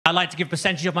I like to give a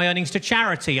percentage of my earnings to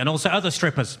charity and also other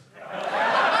strippers.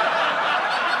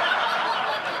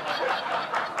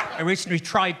 I recently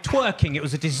tried twerking. It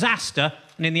was a disaster,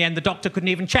 and in the end, the doctor couldn't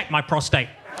even check my prostate.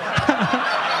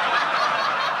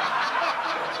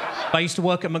 I used to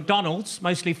work at McDonald's,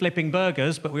 mostly flipping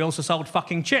burgers, but we also sold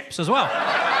fucking chips as well.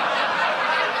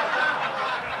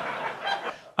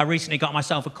 I recently got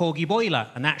myself a corgi boiler,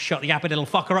 and that shut the yappy little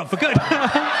fucker up for good.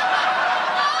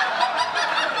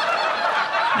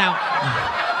 Now,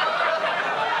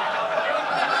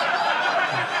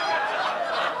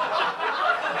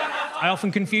 I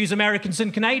often confuse Americans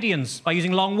and Canadians by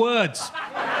using long words.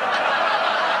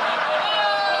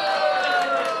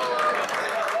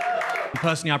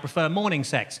 Personally, I prefer morning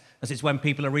sex, as it's when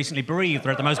people are recently bereaved,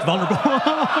 they're at the most vulnerable.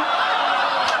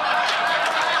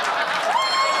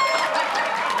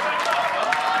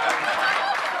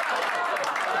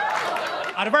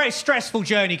 I had a very stressful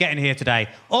journey getting here today.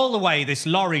 All the way, this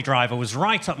lorry driver was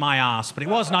right up my arse, but it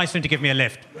was nice of him to give me a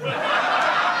lift.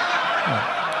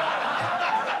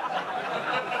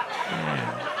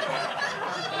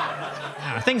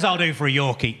 Things I'll do for a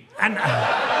Yorkie. And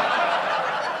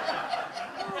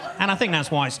I think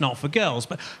that's why it's not for girls,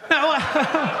 but... No,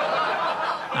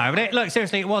 look,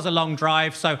 seriously, it was a long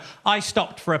drive, so I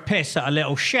stopped for a piss at a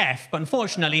little chef, but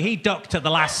unfortunately, he ducked at the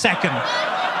last second.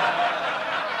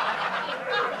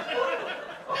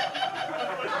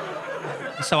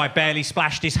 So I barely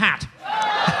splashed his hat.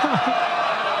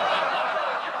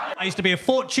 I used to be a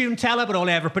fortune teller, but all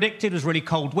I ever predicted was really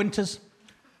cold winters.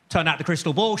 Turned out the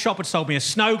crystal ball shop had sold me a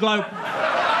snow globe.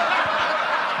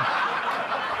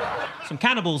 Some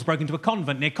cannibals broke into a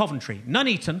convent near Coventry. None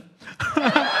eaten. See?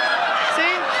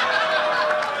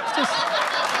 It's just...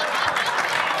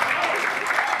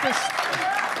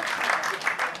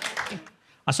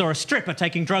 I saw a stripper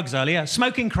taking drugs earlier,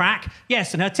 smoking crack.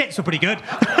 Yes, and her tits were pretty good. There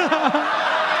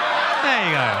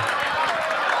you go.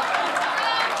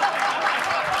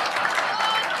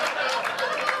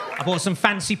 I bought some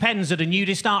fancy pens at a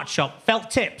nudist art shop.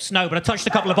 Felt tips, no, but I touched a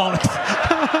couple of bollocks.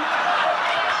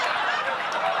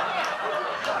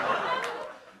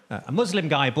 A Muslim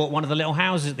guy bought one of the little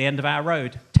houses at the end of our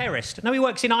road. Terrorist. No, he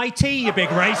works in IT, you big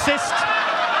racist.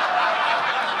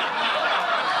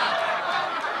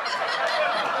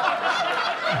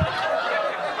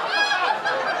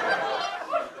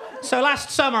 So last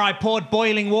summer I poured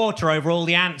boiling water over all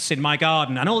the ants in my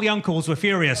garden, and all the uncles were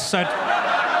furious, so...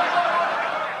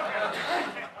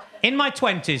 In my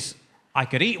 20s, I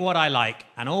could eat what I like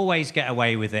and always get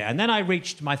away with it. And then I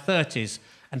reached my 30s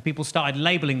and people started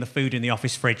labelling the food in the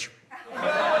office fridge.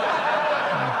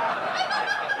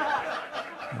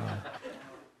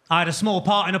 I had a small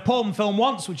part in a porn film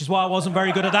once, which is why I wasn't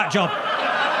very good at that job.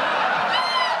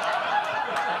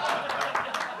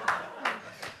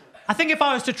 I think if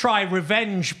I was to try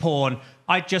revenge porn,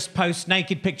 I'd just post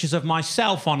naked pictures of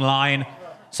myself online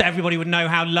so everybody would know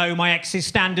how low my ex's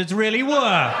standards really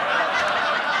were.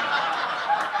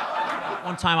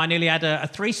 One time I nearly had a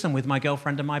threesome with my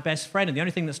girlfriend and my best friend, and the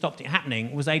only thing that stopped it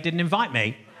happening was they didn't invite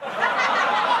me.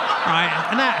 Right,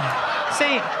 and that...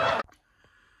 See...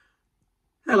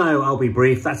 Hello, I'll be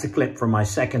brief. That's a clip from my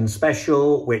second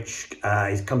special, which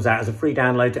comes out as a free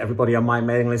download to everybody on my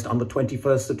mailing list on the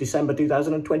 21st of December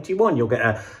 2021. You'll get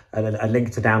a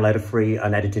link to download a free,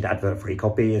 unedited, advert-free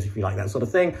copy, if you like that sort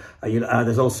of thing.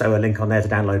 There's also a link on there to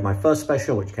download my first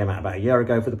special, which came out about a year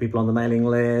ago for the people on the mailing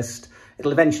list.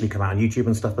 It'll eventually come out on YouTube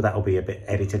and stuff, but that'll be a bit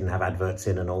edited and have adverts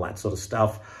in and all that sort of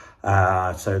stuff.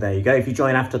 So there you go. If you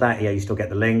join after that, yeah, you still get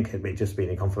the link. It'll just be in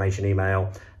a confirmation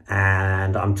email.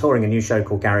 And I'm touring a new show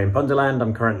called Gary In Punderland.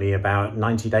 I'm currently about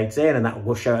 90 dates in, and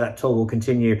that tour will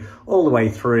continue all the way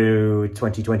through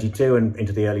 2022 and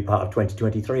into the early part of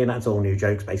 2023. And that's all new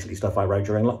jokes, basically stuff I wrote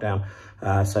during lockdown.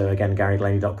 So again,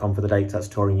 GaryDelaney.com for the dates. That's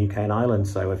touring UK and Ireland.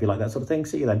 So if you like that sort of thing,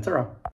 see you then. Ta-ra.